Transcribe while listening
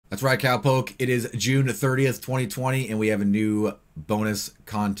That's right, Cowpoke. It is June 30th, 2020, and we have a new bonus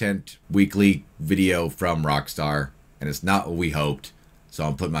content weekly video from Rockstar, and it's not what we hoped, so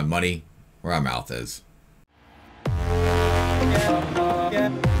I'm putting my money where our mouth is.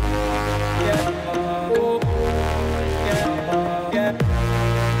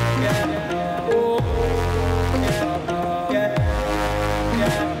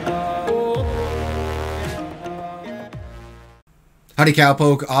 Howdy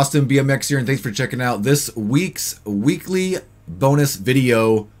Cowpoke, AustinBMX here, and thanks for checking out this week's weekly bonus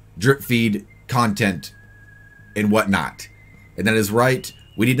video drip feed content and whatnot. And that is right,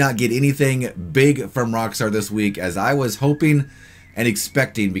 we did not get anything big from Rockstar this week as I was hoping and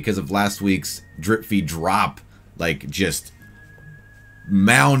expecting because of last week's drip feed drop, like just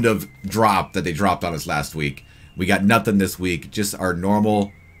mound of drop that they dropped on us last week. We got nothing this week, just our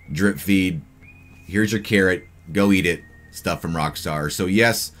normal drip feed. Here's your carrot, go eat it. Stuff from Rockstar. So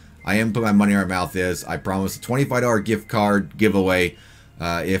yes, I am putting my money where my mouth is. I promised a $25 gift card giveaway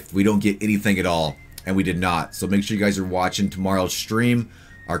if we don't get anything at all, and we did not. So make sure you guys are watching tomorrow's stream,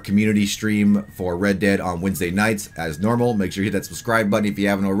 our community stream for Red Dead on Wednesday nights as normal. Make sure you hit that subscribe button if you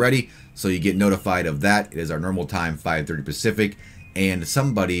haven't already so you get notified of that. It is our normal time, 5:30 Pacific, and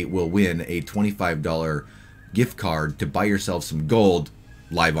somebody will win a $25 gift card to buy yourself some gold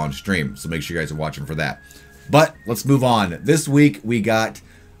live on stream. So make sure you guys are watching for that. But let's move on. This week we got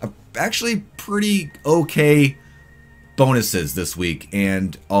actually pretty okay bonuses this week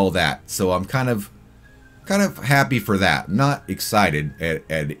and all that. So I'm kind of happy for that. Not excited at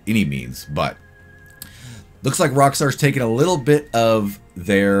any means, but looks like Rockstar's taking a little bit of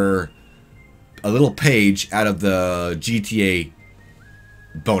a little page out of the GTA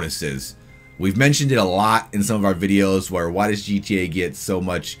bonuses. We've mentioned it a lot in some of our videos where why does GTA get so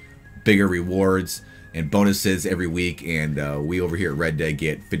much bigger rewards and bonuses every week, and we over here at Red Dead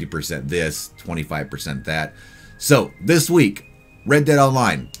get 50% this, 25% that. So this week, Red Dead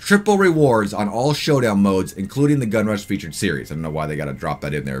Online, triple rewards on all Showdown modes, including the Gun Rush featured series. I don't know why they got to drop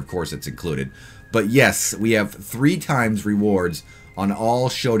that in there. Of course it's included. But yes, we have 3 times rewards on all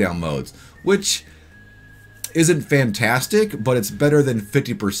Showdown modes, which isn't fantastic, but it's better than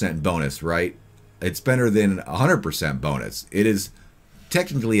 50% bonus, right? It's better than 100% bonus. It is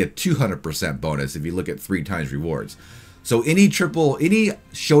technically a 200% bonus if you look at 3 times rewards. So any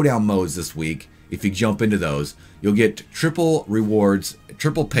Showdown modes this week, if you jump into those, you'll get triple rewards,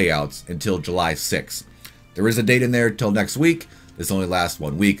 triple payouts until July 6th. There is a date in there till next week. This only lasts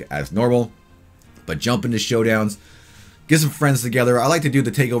 1 week as normal. But jump into Showdowns, get some friends together. I like to do the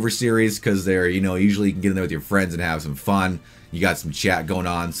Takeover series because they're, usually you can get in there with your friends and have some fun. You got some chat going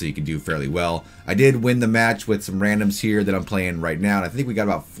on, so you can do fairly well. I did win the match with some randoms here that I'm playing right now, and I think we got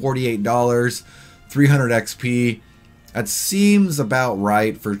about $48, 300 XP. That seems about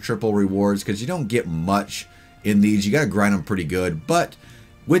right for triple rewards because you don't get much in these. You got to grind them pretty good, but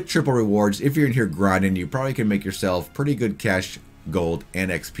with triple rewards, if you're in here grinding, you probably can make yourself pretty good cash, gold, and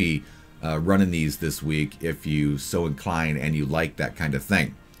XP running these this week if you so incline and you like that kind of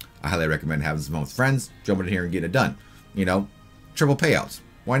thing. I highly recommend having some fun with friends, jumping in here and getting it done. Triple payouts.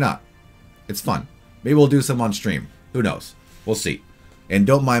 Why not? It's fun. Maybe we'll do some on stream. Who knows? We'll see. And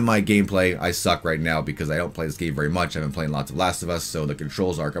don't mind my gameplay. I suck right now because I don't play this game very much. I've been playing lots of Last of Us, so the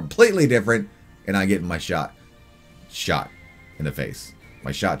controls are completely different, and I'm getting my shot in the face.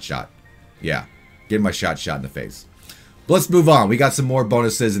 My shot. Yeah, getting my shot in the face. But let's move on. We got some more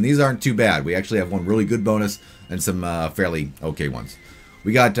bonuses, and these aren't too bad. We actually have one really good bonus and some fairly okay ones.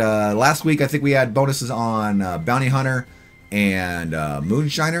 We got, last week, I think we had bonuses on Bounty Hunter and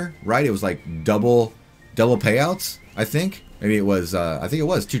Moonshiner, right? It was like double payouts, I think. Maybe it was, I think it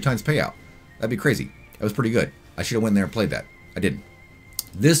was 2 times payout. That'd be crazy. That was pretty good. I should have went there and played that. I didn't.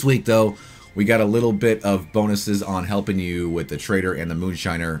 This week, though, we got a little bit of bonuses on helping you with the Trader and the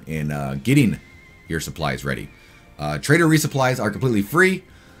Moonshiner in getting your supplies ready. Trader resupplies are completely free.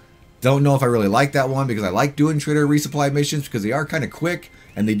 Don't know if I really like that one because I like doing Trader resupply missions because they are kind of quick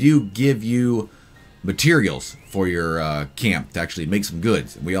and they do give you materials for your camp to actually make some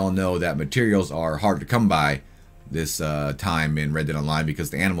goods. We all know that materials are hard to come by this time in Red Dead Online because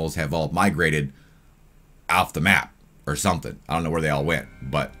the animals have all migrated off the map or something. I don't know where they all went,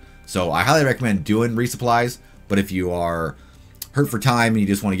 but so I highly recommend doing resupplies. But if you are hurt for time and you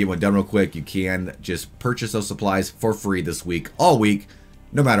just want to get one done real quick, you can just purchase those supplies for free this week, all week,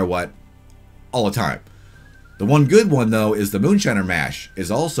 no matter what, all the time. The one good one, though, is the Moonshiner Mash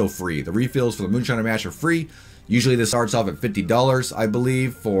is also free. The refills for the Moonshiner Mash are free. Usually this starts off at $50, I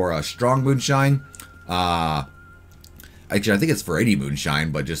believe, for a strong moonshine. Actually, I think it's for 80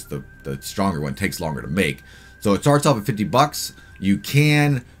 moonshine, but just the stronger one takes longer to make. So it starts off at 50 bucks. You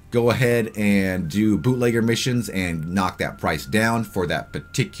can go ahead and do bootlegger missions and knock that price down for that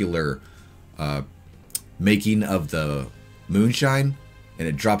particular making of the moonshine, and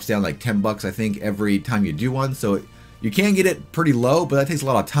it drops down like 10 bucks I think every time you do one. So you can get it pretty low, but that takes a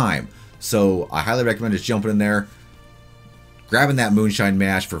lot of time. So I highly recommend just jumping in there, grabbing that moonshine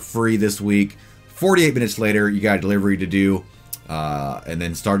mash for free this week. 48 minutes later, you got a delivery to do, and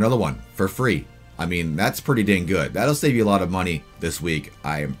then start another one for free. I mean, that's pretty dang good. That'll save you a lot of money this week.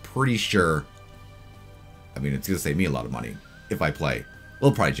 I am pretty sure. I mean, it's going to save me a lot of money if I play.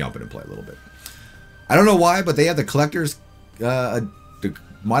 We'll probably jump in and play a little bit. I don't know why, but they have the collectors, the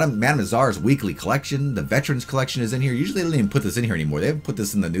Madame Nazar's weekly collection. The Veterans collection is in here. Usually they don't even put this in here anymore. They haven't put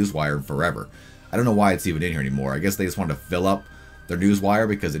this in the Newswire forever. I don't know why it's even in here anymore. I guess they just wanted to fill up their Newswire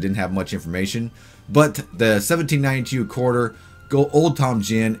because it didn't have much information. But the 1792 quarter, Old Tom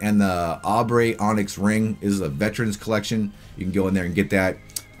Gin, and the Aubrey Onyx Ring is a Veterans collection. You can go in there and get that.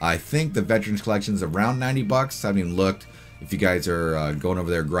 I think the Veterans collection is around 90 bucks. I haven't even looked. If you guys are going over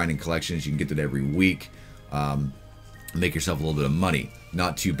there grinding collections, you can get it every week. Make yourself a little bit of money.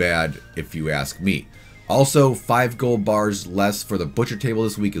 Not too bad if you ask me. Also, 5 gold bars less for the butcher table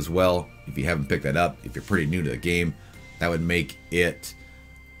this week as well. If you haven't picked that up, if you're pretty new to the game, that would make it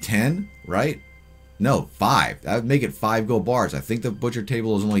 10, right? No, 5. That would make it 5 gold bars. I think the butcher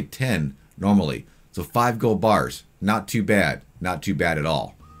table is only 10 normally. So 5 gold bars. Not too bad. Not too bad at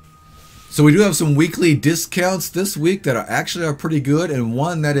all. So we do have some weekly discounts this week that are pretty good, and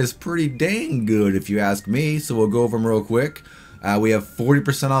one that is pretty dang good if you ask me. So we'll go over them real quick. We have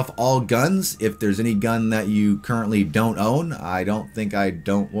 40% off all guns. If there's any gun that you currently don't own, I don't think I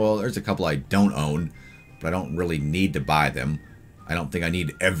don't. Well, there's a couple I don't own, but I don't really need to buy them. I don't think I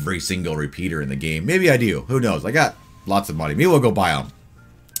need every single repeater in the game. Maybe I do. Who knows? I got lots of money. Maybe we'll go buy them.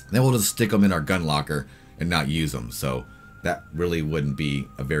 Then we'll just stick them in our gun locker and not use them. So that really wouldn't be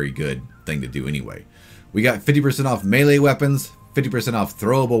a very good thing to do anyway. We got 50% off melee weapons, 50% off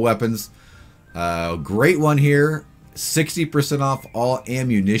throwable weapons. Great one here. 60% off all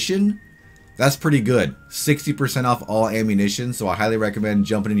ammunition. That's pretty good. 60% off all ammunition. So I highly recommend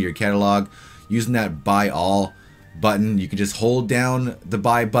jumping into your catalog, using that buy all button. You can just hold down the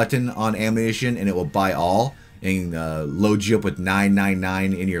buy button on ammunition and it will buy all and load you up with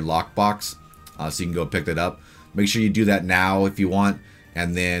 $9.99 in your lockbox, so you can go pick that up. Make sure you do that now if you want,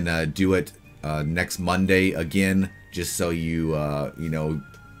 and then do it next Monday again, just so you you know,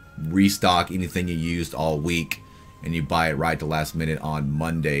 restock anything you used all week, and you buy it right at the last minute on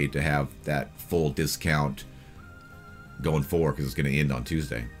Monday to have that full discount going forward, because it's going to end on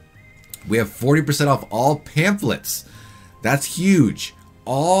Tuesday. We have 40% off all pamphlets. That's huge.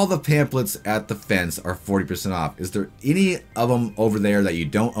 All the pamphlets at the fence are 40% off. Is there any of them over there that you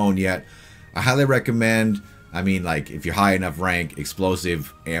don't own yet? I highly recommend, I mean, like, if you're high enough rank,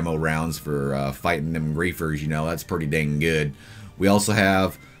 explosive ammo rounds for fighting them reefers, you know, that's pretty dang good. We also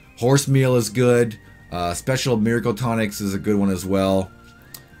have horse meal is good. Special miracle tonics is a good one as well.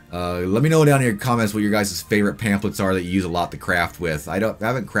 Let me know down in your comments what your guys' favorite pamphlets are that you use a lot to craft with. I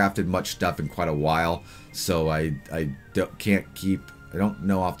haven't crafted much stuff in quite a while, so I don't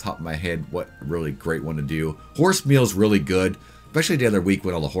know off the top of my head what a really great one to do. Horse meal is really good, especially the other week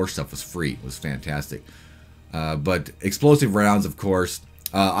when all the horse stuff was free. It was fantastic. But explosive rounds, of course.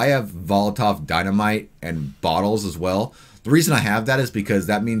 I have Molotov dynamite and bottles as well. The reason I have that is because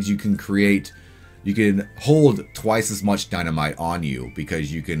that means you can hold twice as much dynamite on you,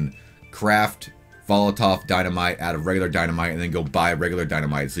 because you can craft Molotov dynamite out of regular dynamite and then go buy regular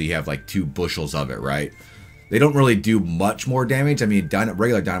dynamite, so you have like 2 bushels of it, right? They don't really do much more damage. I mean,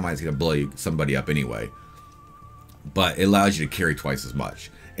 regular dynamite is going to blow somebody up anyway, but it allows you to carry twice as much.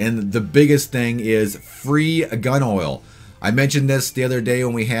 And the biggest thing is free gun oil. I mentioned this the other day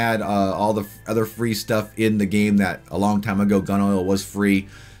when we had all the other free stuff in the game that a long time ago gun oil was free.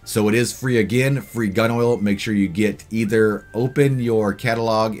 So it is free again, free gun oil. Make sure you either open your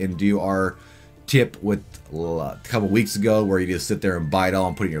catalog and do our tip with a couple weeks ago where you just sit there and buy it all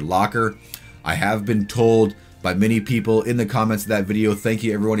and put it in your locker. I have been told by many people in the comments of that video, thank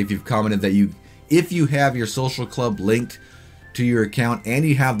you everyone if you've commented, that if you have your social club linked to your account and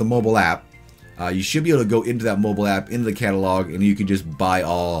you have the mobile app, you should be able to go into that mobile app, into the catalog, and you can just buy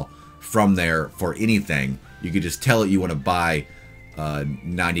all from there for anything. You could just tell it you want to buy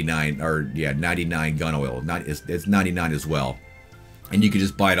 99 gun oil. It's 99 as well, and you can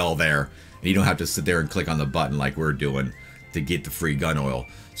just buy it all there, and you don't have to sit there and click on the button like we're doing to get the free gun oil.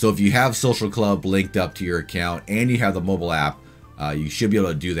 So if you have social club linked up to your account and you have the mobile app, you should be able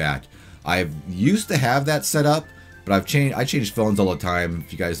to do that. I used to have that set up, but I change phones all the time.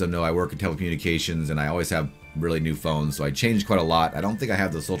 If you guys don't know, I work in telecommunications, and I always have really new phone, so I changed quite a lot. I don't think I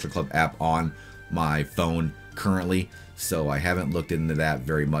have the Social Club app on my phone currently, so I haven't looked into that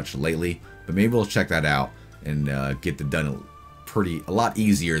very much lately. But maybe we'll check that out and get it done a lot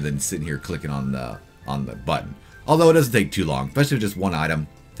easier than sitting here clicking on the button. Although it doesn't take too long, especially with just one item.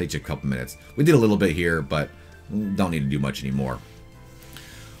 It takes you a couple minutes. We did a little bit here, but don't need to do much anymore.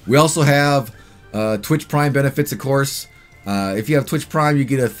 We also have Twitch Prime benefits, of course. If you have Twitch Prime, you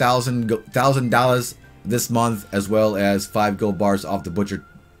get $1,000 this month, as well as 5 gold bars off the butcher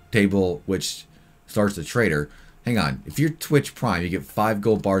table, which starts the trader. Hang on, if you're Twitch Prime, you get 5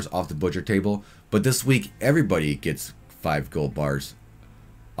 gold bars off the butcher table, but this week everybody gets 5 gold bars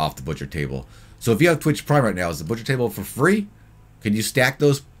off the butcher table. So if you have Twitch Prime right now, is the butcher table for free? Can you stack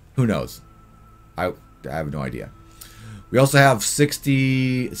those? Who knows? I have no idea. We also have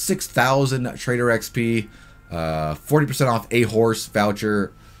 66,000 trader XP, 40% off a horse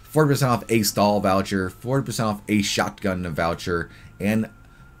voucher, 40% off a stall voucher, 40% off a shotgun voucher, and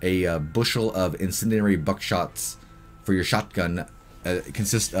a bushel of incendiary buckshots for your shotgun. It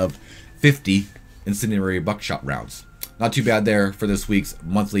consists of 50 incendiary buckshot rounds. Not too bad there for this week's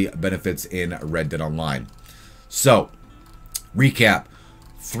monthly benefits in Red Dead Online. So, recap.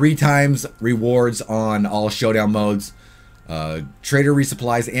 3 times rewards on all Showdown modes. Trader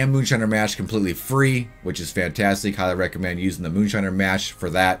resupplies and Moonshiner Mash completely free, which is fantastic. Highly recommend using the Moonshiner Mash for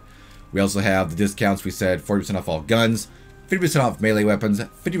that. We also have the discounts we said, 40% off all guns, 50% off melee weapons,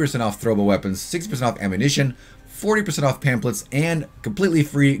 50% off throwable weapons, 60% off ammunition, 40% off pamphlets, and completely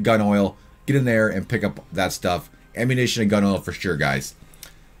free gun oil. Get in there and pick up that stuff. Ammunition and gun oil for sure, guys.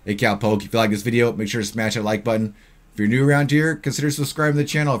 Hey, Cowpoke, if you like this video, make sure to smash that like button. If you're new around here, consider subscribing to the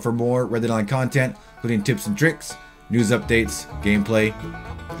channel for more Red Dead Online content, including tips and tricks, news updates, gameplay,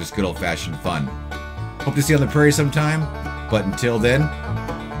 just good old-fashioned fun. Hope to see you on the prairie sometime, but until then,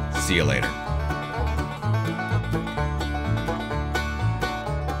 see you later.